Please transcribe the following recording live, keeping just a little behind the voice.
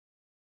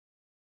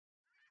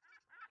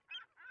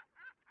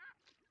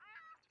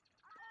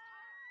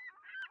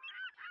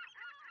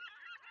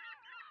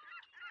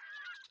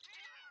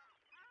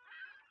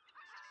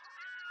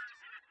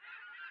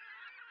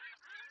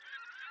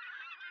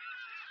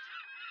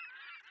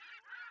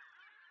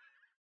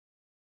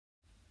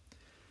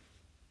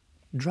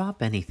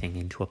Drop anything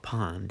into a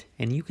pond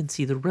and you can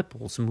see the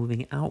ripples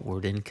moving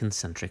outward in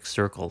concentric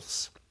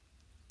circles.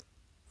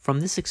 From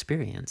this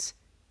experience,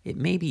 it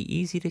may be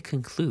easy to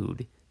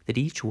conclude that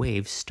each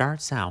wave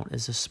starts out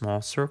as a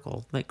small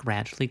circle that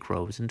gradually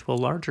grows into a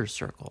larger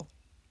circle.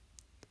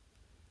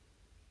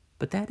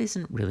 But that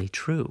isn't really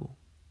true.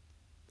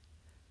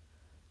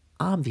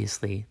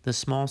 Obviously, the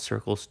small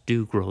circles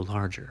do grow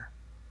larger.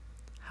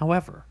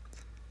 However,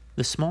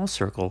 the small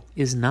circle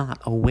is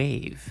not a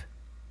wave.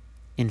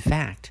 In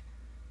fact,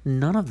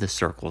 none of the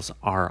circles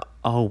are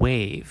a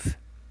wave.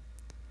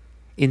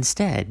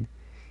 Instead,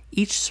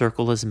 each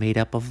circle is made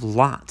up of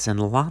lots and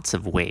lots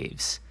of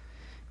waves,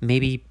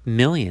 maybe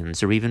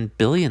millions or even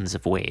billions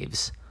of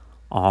waves,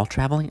 all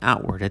traveling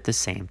outward at the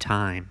same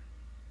time.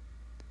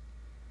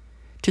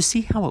 To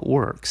see how it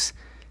works,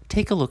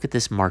 take a look at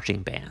this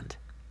marching band.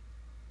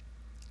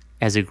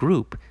 As a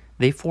group,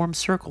 they form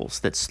circles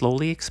that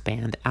slowly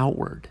expand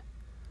outward.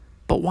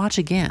 But watch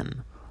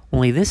again,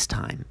 only this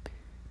time,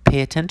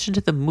 pay attention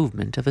to the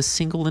movement of a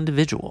single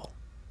individual.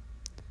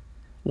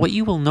 What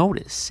you will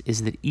notice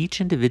is that each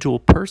individual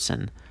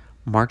person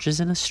marches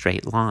in a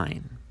straight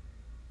line.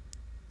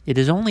 It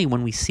is only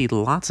when we see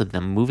lots of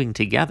them moving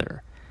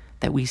together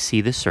that we see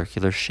the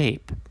circular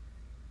shape.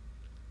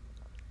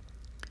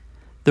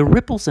 The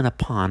ripples in a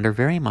pond are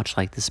very much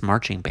like this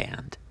marching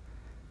band.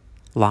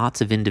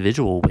 Lots of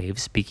individual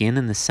waves begin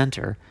in the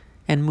center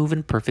and move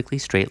in perfectly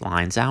straight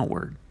lines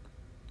outward.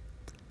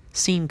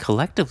 Seen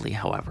collectively,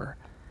 however,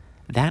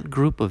 that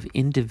group of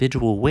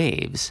individual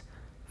waves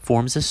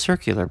forms a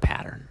circular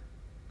pattern.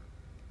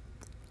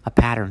 A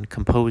pattern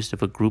composed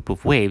of a group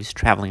of waves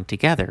traveling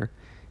together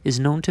is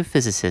known to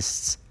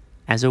physicists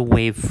as a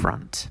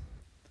wavefront.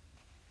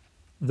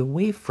 The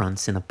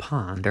wavefronts in a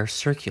pond are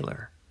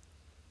circular,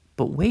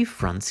 but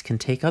wavefronts can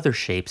take other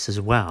shapes as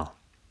well.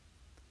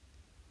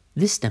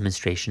 This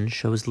demonstration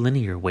shows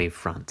linear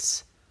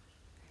wavefronts.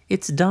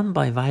 It's done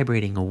by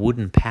vibrating a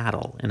wooden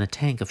paddle in a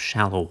tank of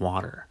shallow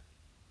water.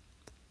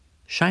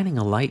 Shining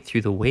a light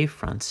through the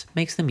wavefronts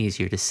makes them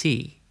easier to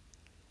see.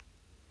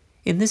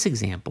 In this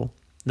example,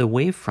 the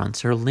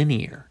wavefronts are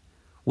linear,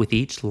 with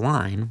each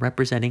line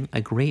representing a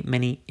great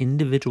many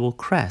individual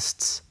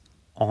crests,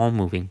 all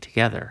moving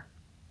together.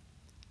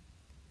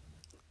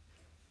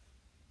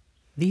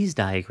 These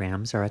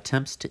diagrams are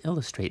attempts to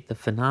illustrate the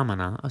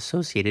phenomena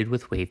associated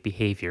with wave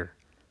behavior.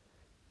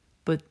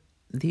 But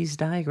these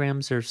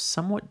diagrams are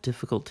somewhat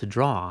difficult to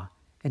draw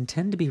and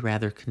tend to be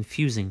rather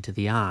confusing to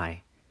the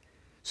eye,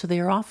 so they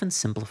are often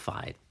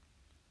simplified.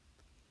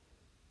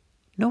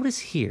 Notice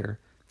here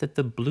that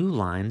the blue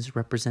lines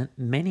represent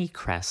many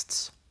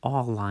crests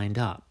all lined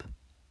up.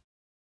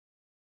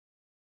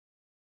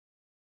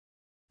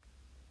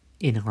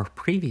 In our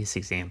previous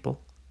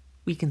example,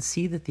 we can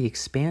see that the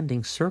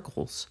expanding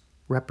circles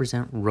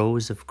represent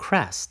rows of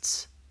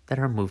crests that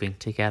are moving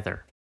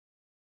together.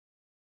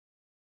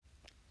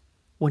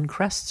 When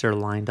crests are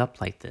lined up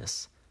like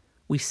this,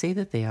 we say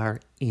that they are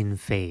in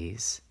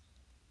phase.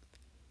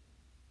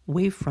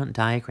 Wavefront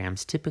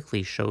diagrams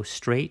typically show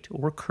straight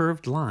or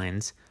curved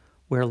lines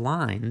where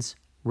lines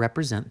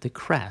represent the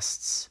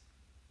crests.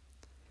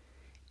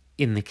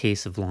 In the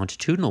case of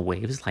longitudinal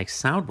waves like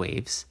sound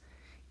waves,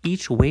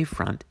 each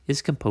wavefront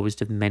is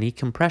composed of many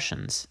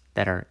compressions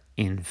that are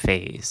in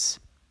phase.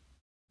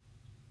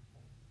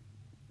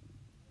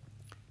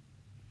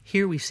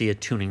 Here we see a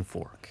tuning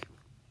fork.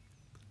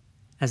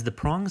 As the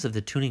prongs of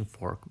the tuning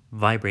fork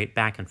vibrate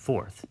back and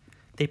forth,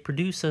 they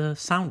produce a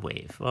sound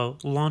wave, a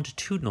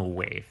longitudinal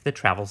wave that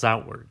travels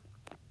outward.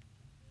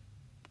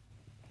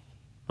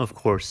 Of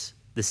course,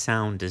 the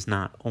sound does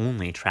not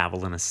only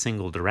travel in a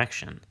single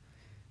direction,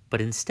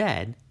 but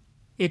instead,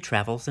 it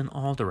travels in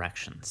all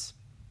directions.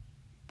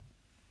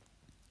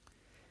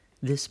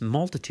 This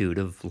multitude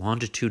of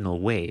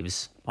longitudinal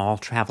waves, all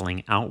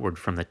traveling outward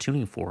from the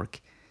tuning fork,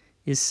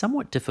 is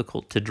somewhat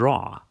difficult to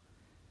draw.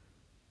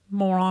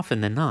 More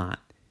often than not,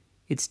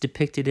 it's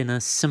depicted in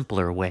a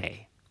simpler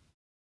way.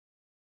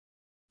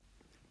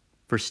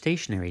 For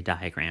stationary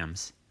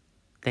diagrams,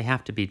 they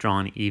have to be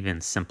drawn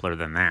even simpler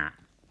than that.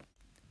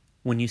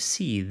 When you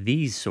see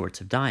these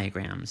sorts of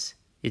diagrams,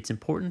 it's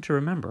important to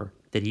remember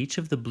that each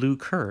of the blue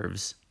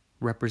curves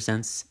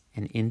represents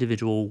an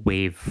individual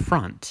wave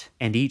front,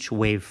 and each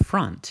wave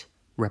front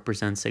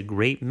represents a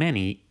great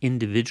many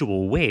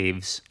individual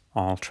waves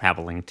all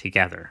traveling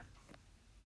together.